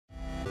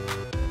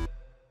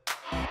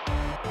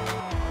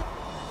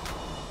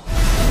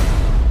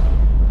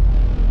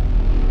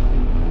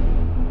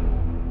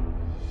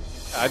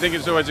I think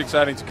it's always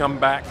exciting to come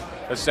back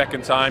a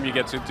second time. You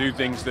get to do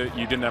things that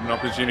you didn't have an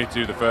opportunity to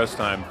do the first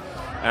time.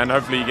 And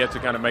hopefully you get to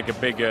kind of make a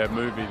bigger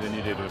movie than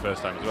you did the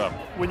first time as well.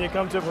 When you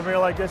come to a premiere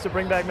like this, to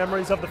bring back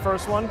memories of the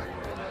first one?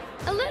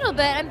 A little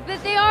bit,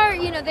 but they are,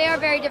 they are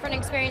very different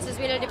experiences.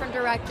 We had a different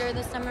director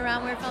this time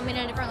around. We were filming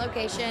in a different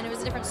location. It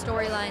was a different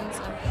storyline.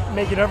 So.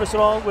 Make you nervous at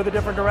all with a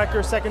different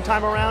director second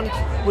time around,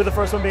 with the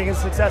first one being as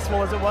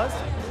successful as it was?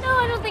 No,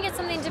 I don't think it's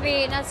something to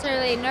be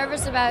necessarily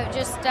nervous about.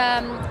 Just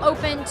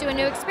open to a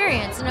new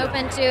experience and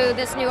open to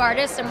this new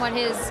artist and what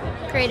his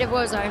creative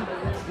woes are.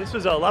 This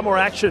was a lot more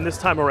action this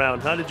time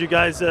around. How did you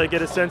guys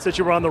get a sense that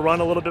you were on the run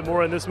a little bit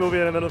more in this movie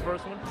than in the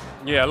first one?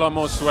 Yeah, a lot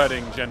more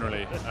sweating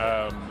generally.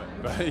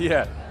 But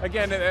yeah,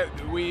 again,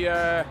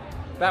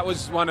 that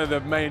was one of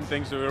the main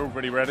things that we were all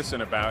pretty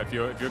reticent about. If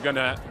you're going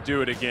to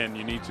do it again,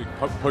 you need to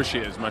push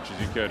it as much as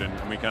you could,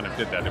 and we kind of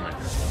did that, didn't we?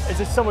 It's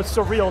just somewhat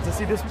surreal to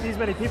see these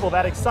many people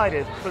that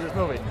excited for this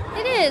movie.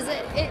 It is.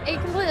 It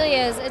completely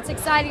is. It's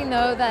exciting,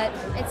 though, that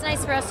it's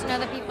nice for us to know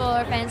that people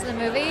are fans of the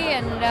movie,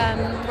 and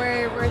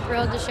we're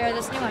thrilled to share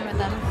this new one with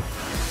them.